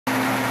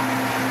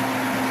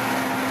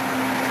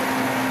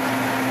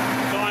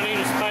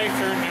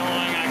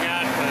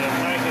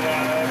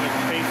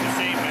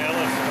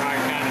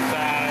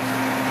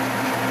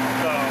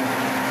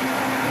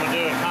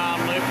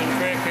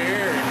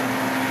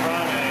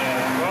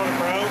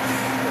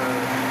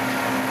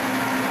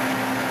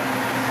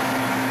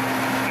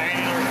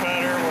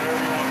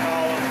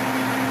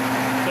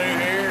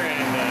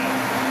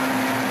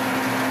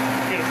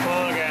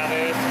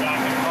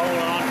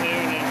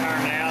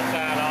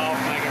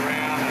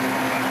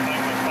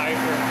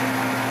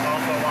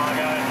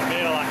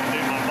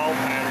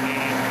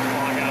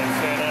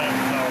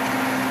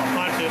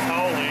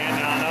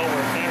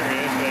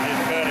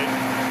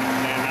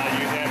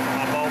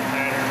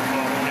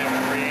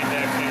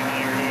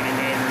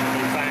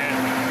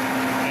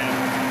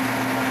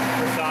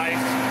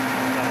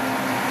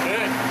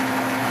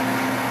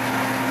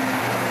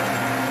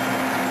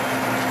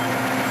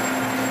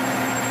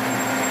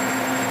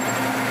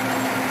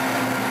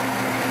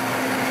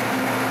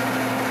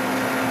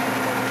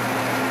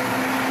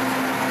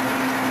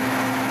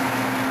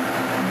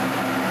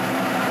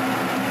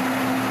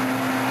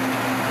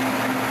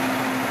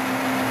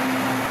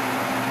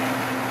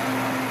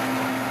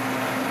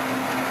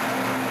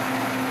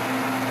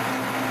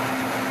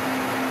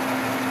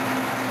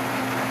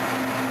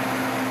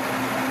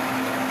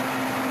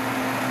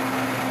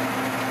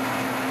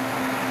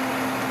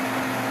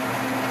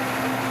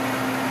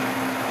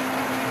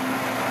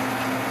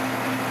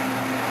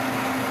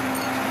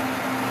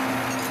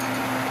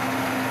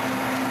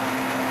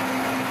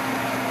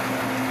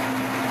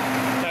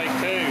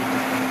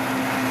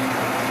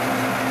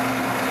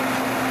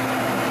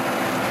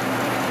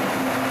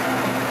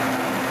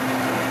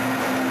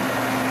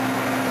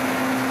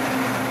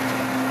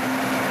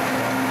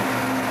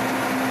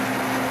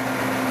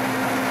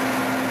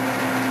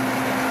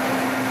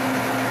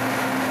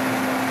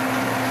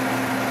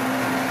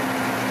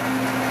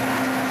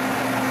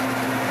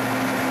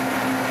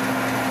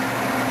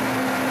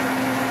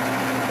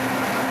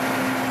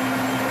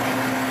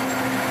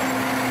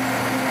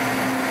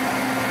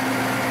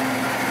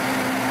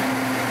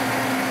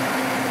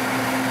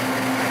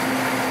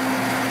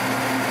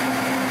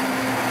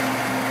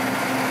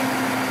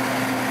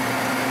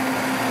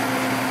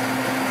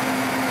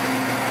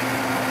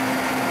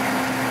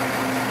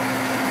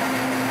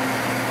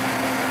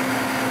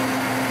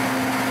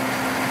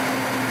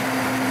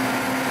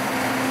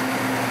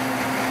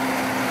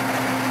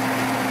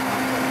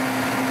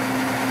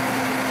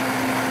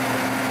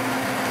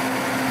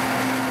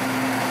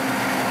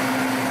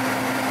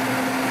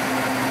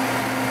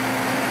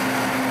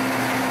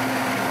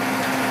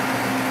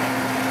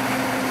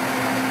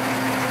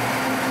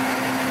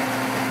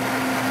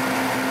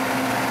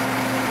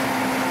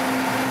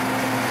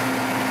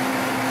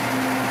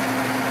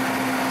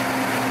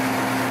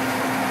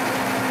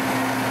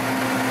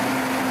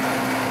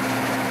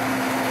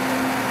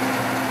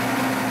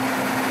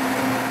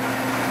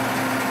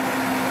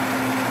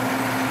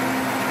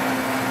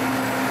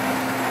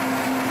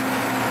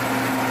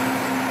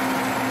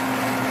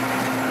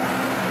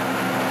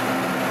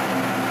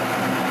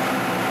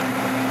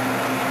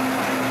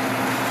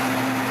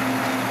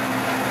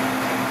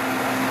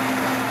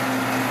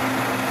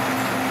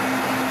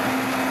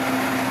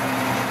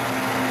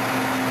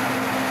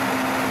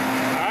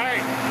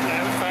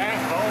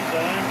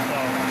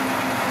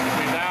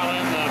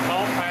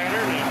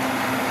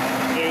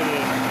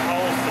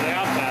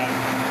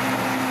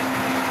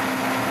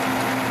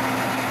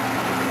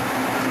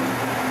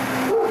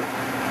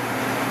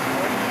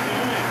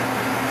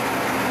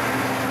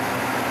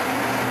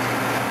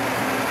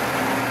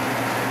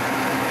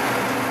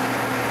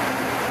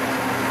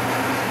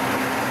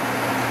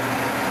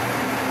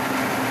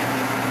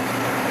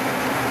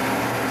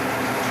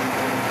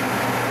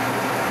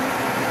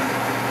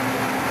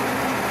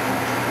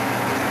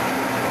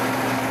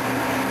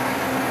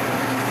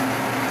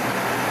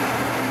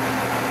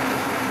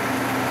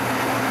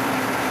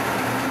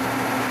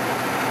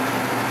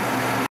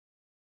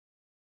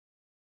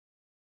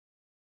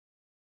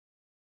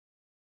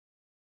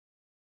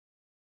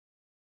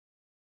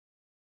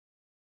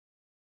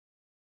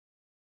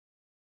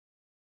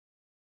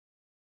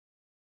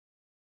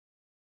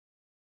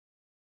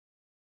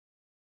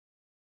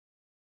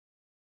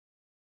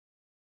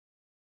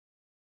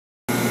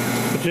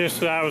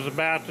Just as I was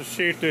about to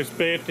shoot this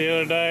bit the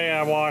other day,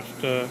 I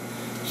watched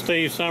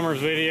Steve Summers'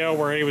 video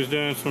where he was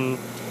doing some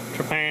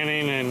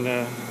trepanning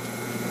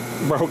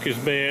and broke his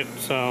bit.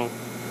 So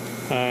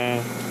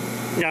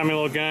got me a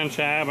little gun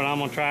shy, but I'm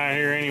gonna try it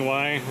here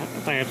anyway. I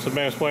think it's the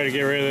best way to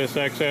get rid of this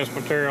excess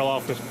material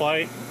off this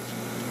plate.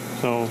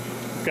 So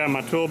got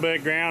my tool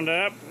bit ground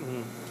up.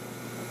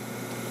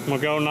 I'm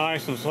gonna go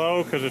nice and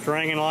slow because it's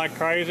ringing like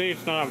crazy.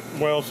 It's not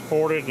well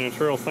supported and it's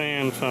real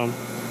thin, so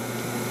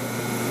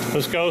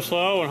let's go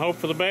slow and hope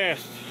for the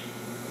best.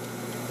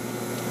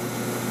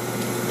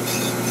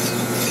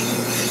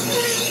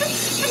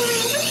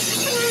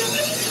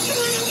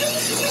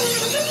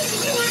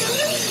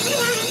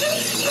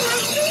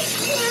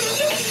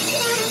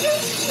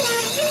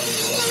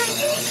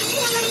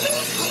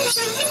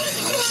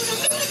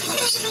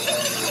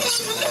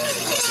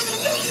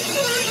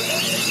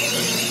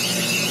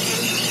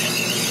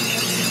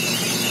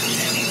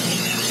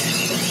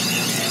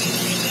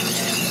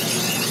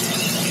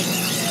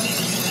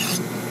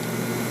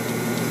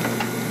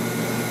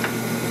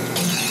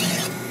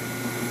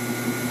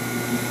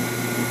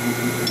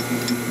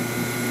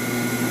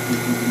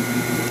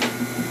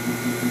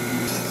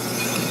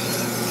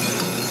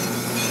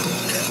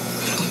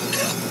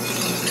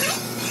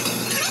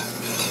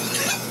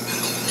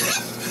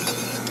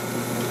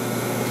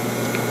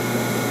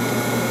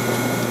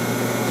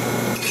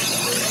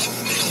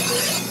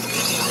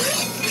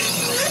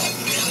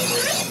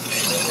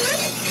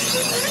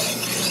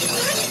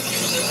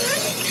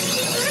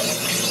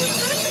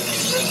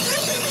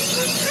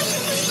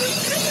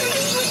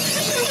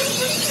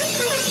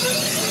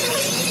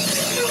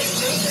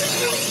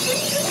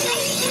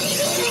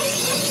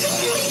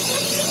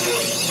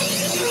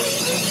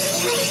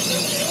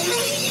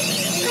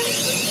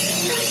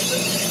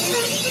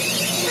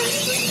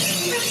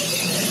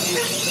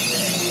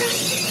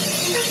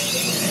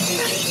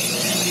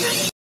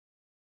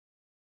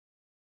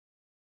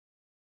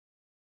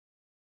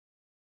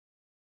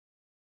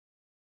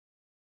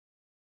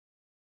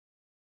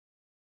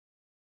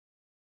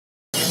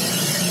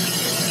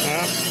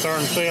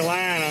 Starting to see a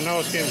line. I know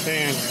it's getting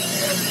thin.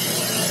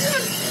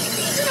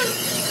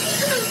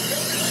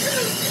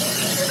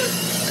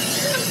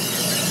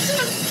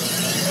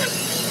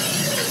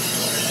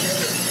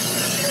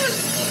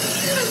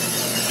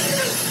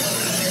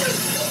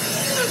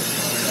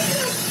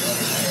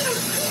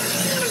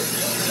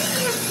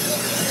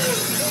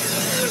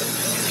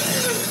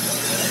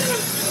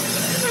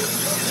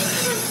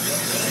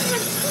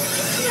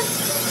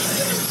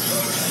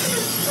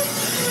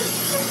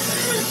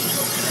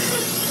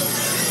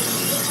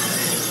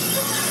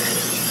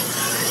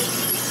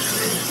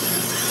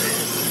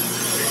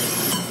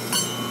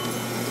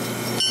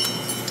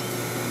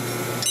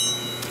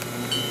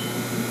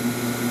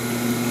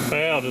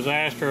 Well,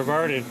 disaster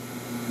averted.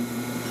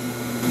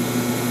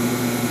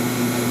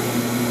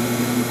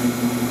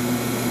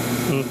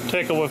 I'm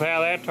tickled with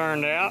how that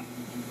turned out.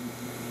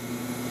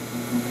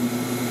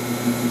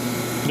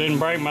 Didn't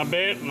break my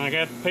bit, and I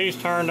got the piece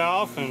turned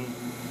off, and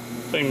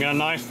I think got a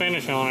nice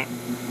finish on it.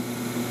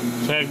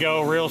 Just had to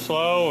go real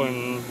slow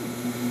and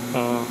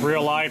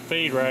real light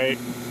feed rate.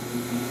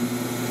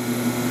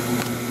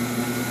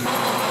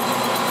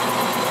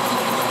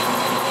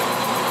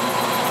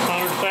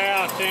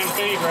 10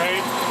 feet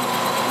rate.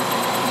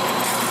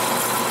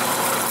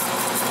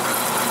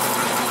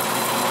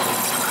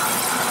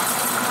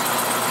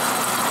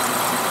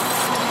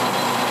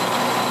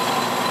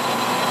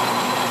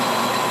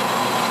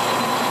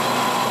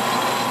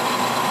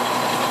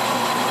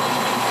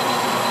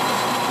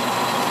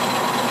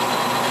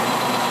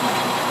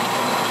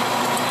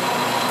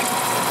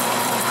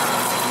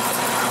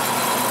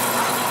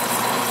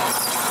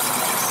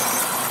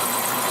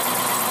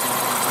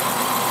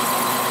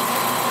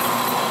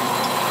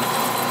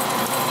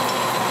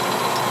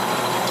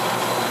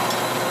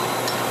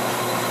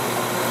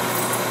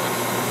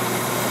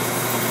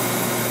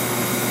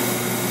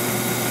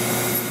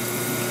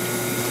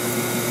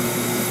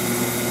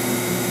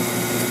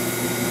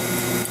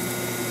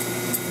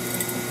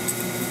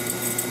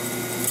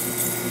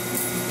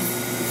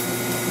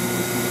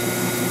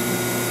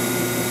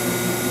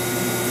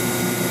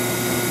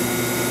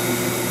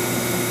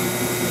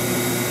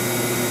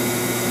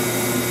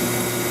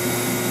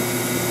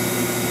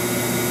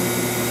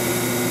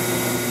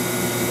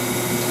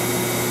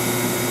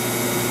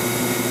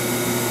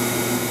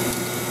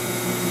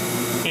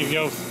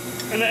 Go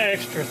an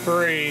extra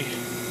 3.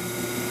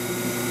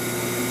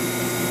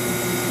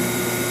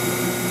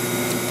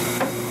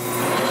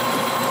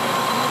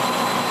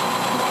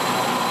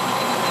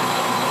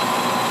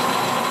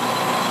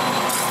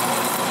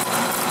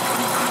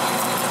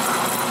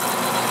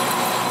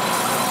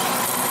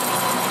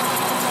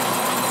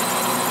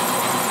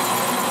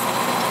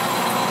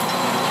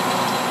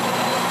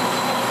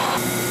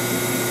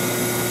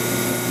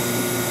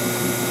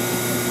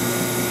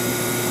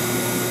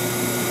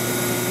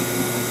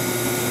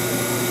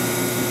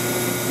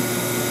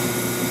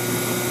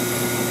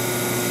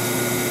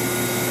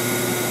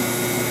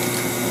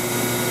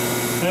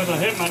 As I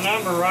hit my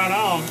number right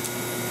on.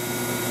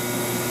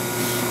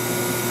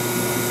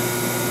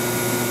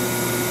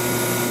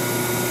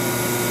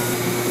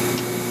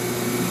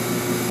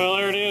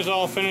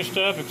 all finished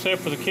up except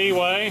for the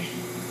keyway.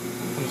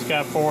 It's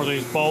got 4 of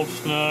these bolts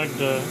snug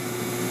to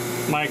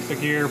make the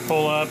gear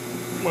pull up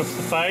with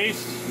the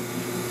face.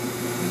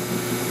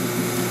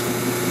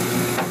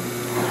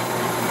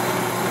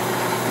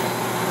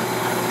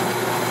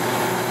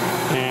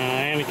 And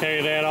I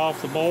indicated that off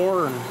the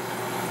bore and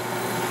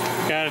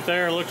got it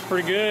there. It looks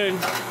pretty good.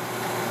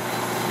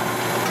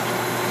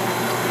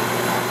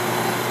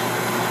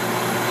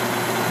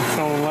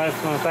 Showing less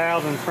than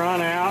 1,000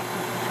 front out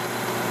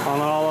on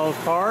all those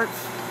parts.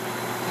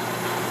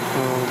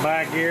 So the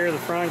back gear, the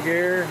front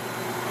gear,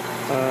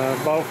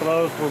 both of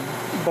those were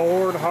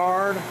bored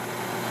hard.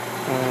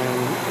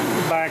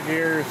 The back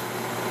gear's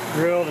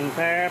drilled and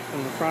tapped,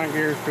 and the front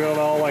gear's drilled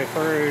all the way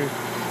through.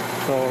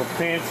 So it'll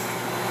pinch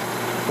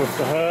with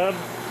the hub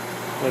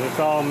that it's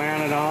all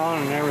mounted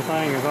on, and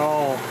everything is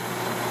all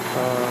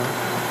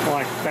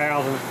like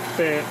 1,000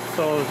 fit,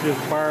 so it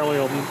just barely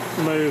will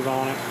move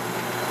on it.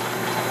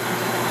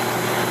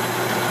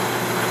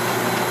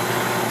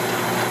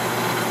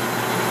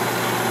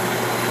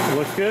 It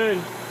looks good.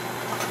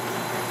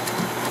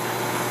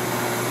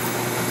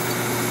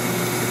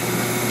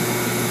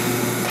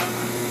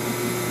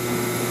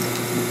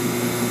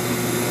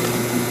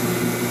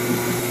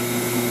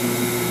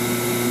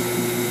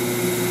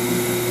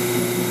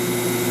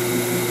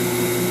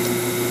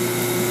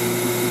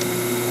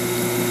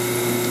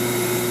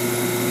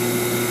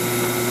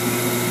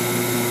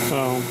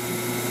 So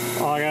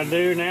all I gotta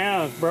do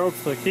now is broach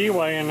the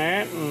keyway in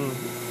that, and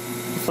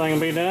this thing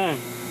will be done.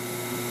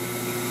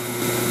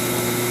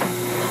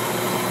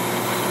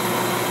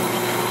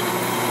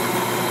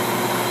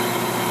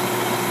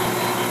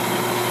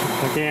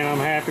 Again, I'm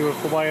happy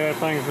with the way that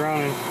thing's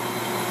running.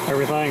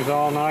 Everything's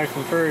all nice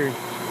and true.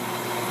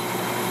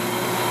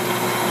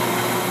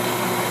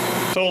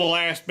 So the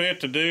last bit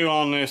to do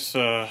on this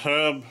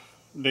hub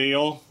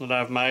deal that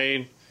I've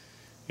made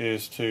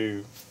is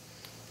to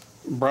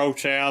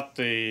broach out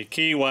the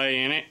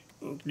keyway in it.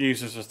 It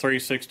uses a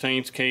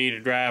 3/16 key to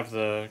drive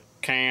the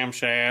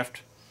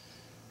camshaft.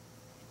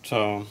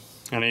 So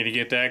I need to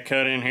get that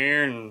cut in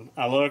here, and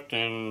I looked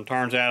and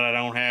turns out I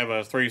don't have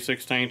a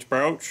 3/16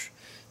 broach,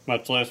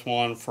 much less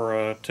one for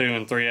a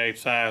 2 3/8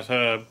 size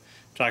hub.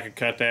 So I could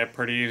cut that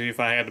pretty easy if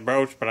I had the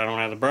broach, but I don't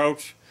have the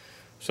broach.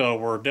 So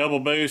we're double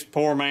boost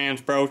poor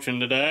man's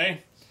broaching today.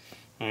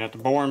 I got the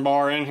boring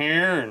bar in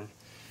here and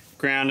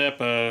ground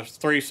up a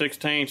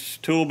 3/16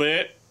 tool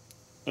bit,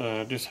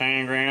 just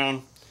hand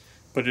ground,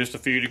 put just a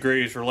few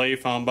degrees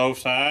relief on both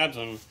sides,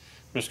 and I'm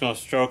just going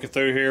to stroke it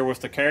through here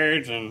with the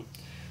carriage and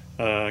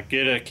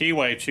get a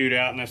keyway chewed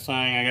out in this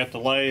thing. I got the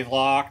lathe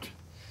locked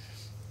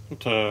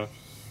to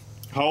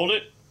hold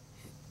it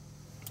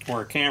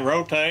where it can't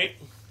rotate,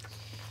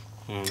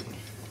 and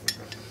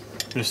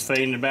just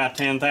feeding about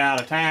 10 thou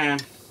at a time.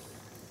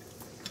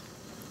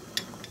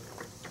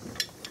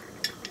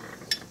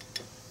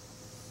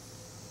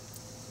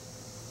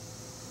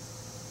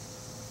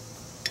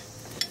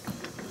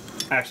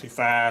 Actually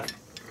 5.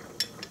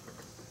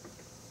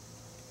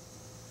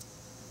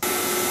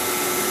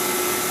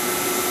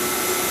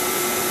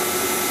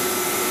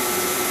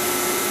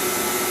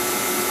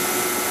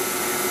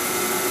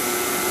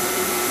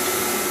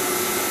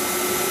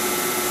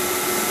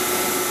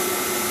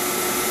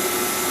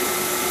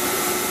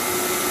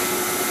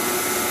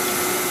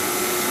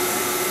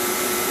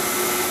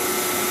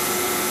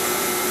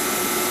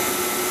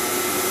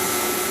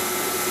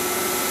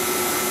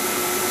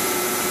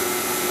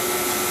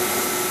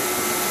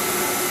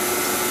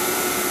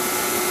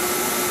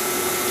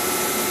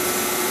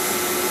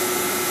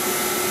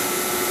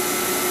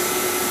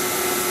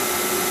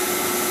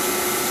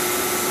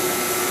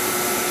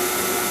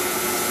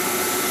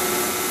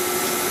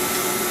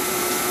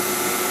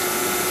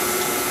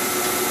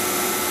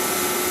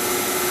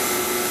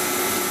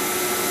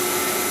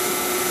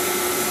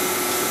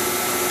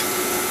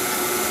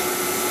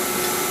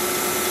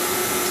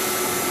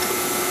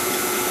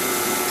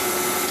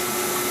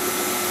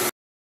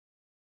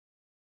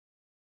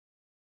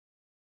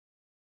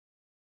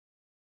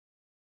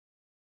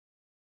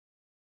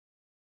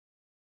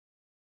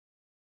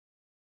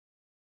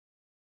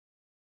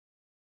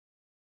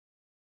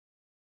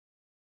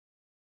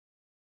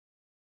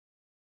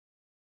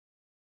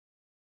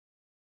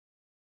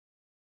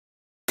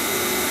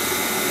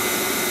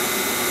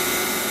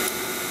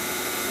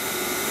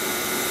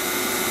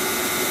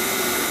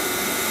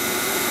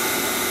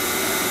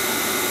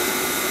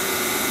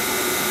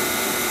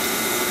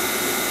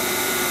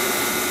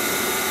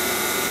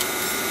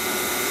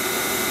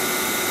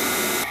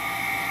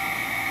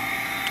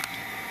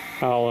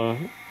 I'll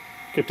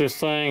get this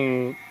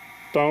thing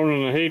thrown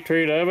in the heat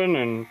treat oven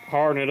and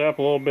harden it up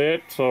a little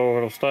bit so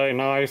it'll stay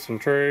nice and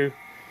true,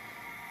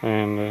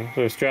 and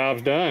this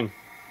job's done.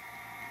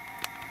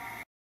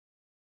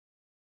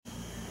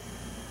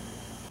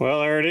 Well,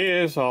 there it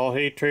is, all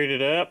heat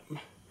treated up,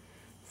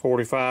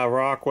 45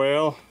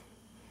 Rockwell,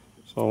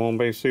 so it won't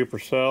be super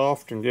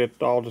soft and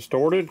get all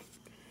distorted.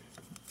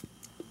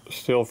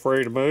 Still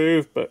free to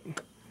move, but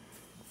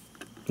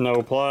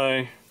no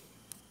play.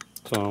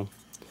 So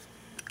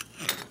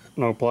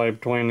No play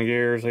between the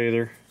gears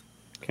either.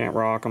 Can't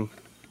rock them.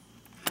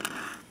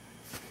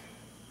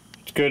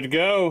 It's good to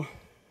go.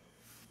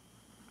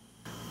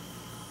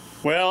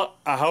 Well,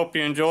 I hope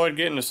you enjoyed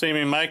getting to see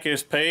me make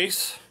this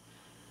piece.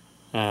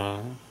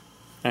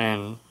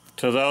 And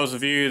to those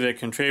of you that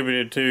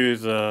contributed to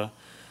the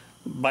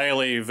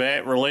Bailey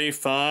Vet Relief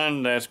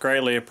Fund, that's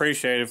greatly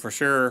appreciated for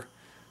sure.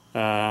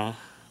 You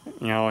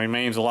know, he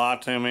means a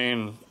lot to me,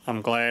 and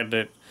I'm glad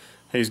that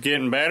he's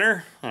getting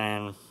better,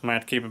 and I'm gonna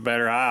have to keep a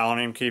better eye on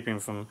him, keep him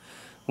from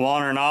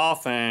wandering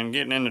off and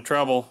getting into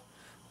trouble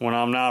when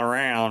I'm not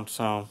around,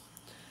 so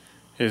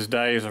his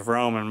days of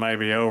roaming may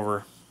be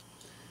over.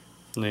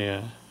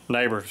 The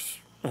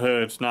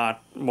neighborhood's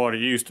not what it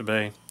used to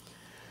be.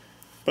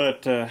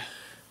 But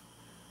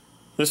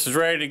this is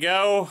ready to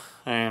go,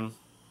 and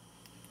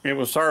it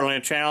was certainly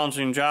a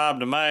challenging job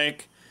to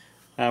make.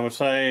 I would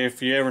say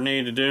if you ever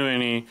need to do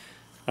any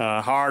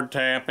hard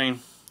tapping,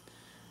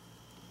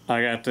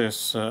 I got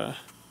this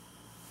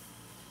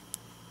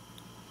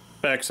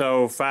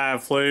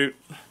XO5 flute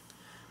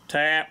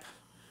tap,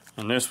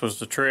 and this was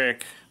the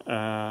trick.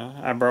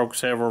 I broke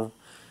several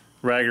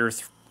regular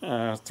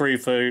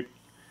 3-foot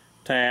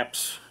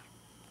taps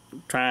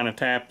trying to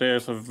tap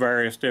this of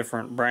various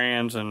different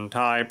brands and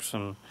types,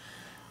 and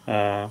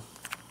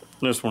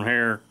this one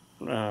here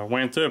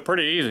went through it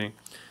pretty easy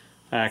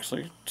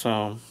actually,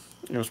 so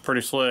it was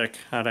pretty slick,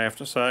 I'd have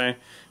to say,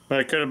 but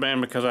it could have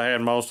been because I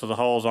had most of the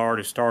holes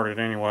already started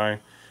anyway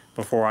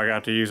before I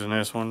got to using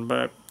this one.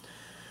 But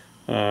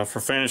for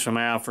finishing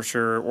them out, for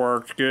sure it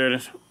worked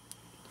good.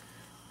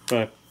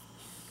 But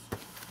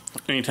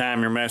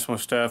anytime you're messing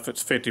with stuff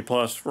that's 50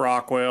 plus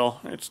Rockwell,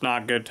 it's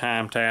not good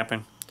time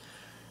tapping.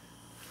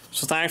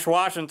 So thanks for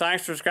watching,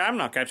 thanks for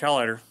subscribing, I'll catch y'all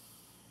later.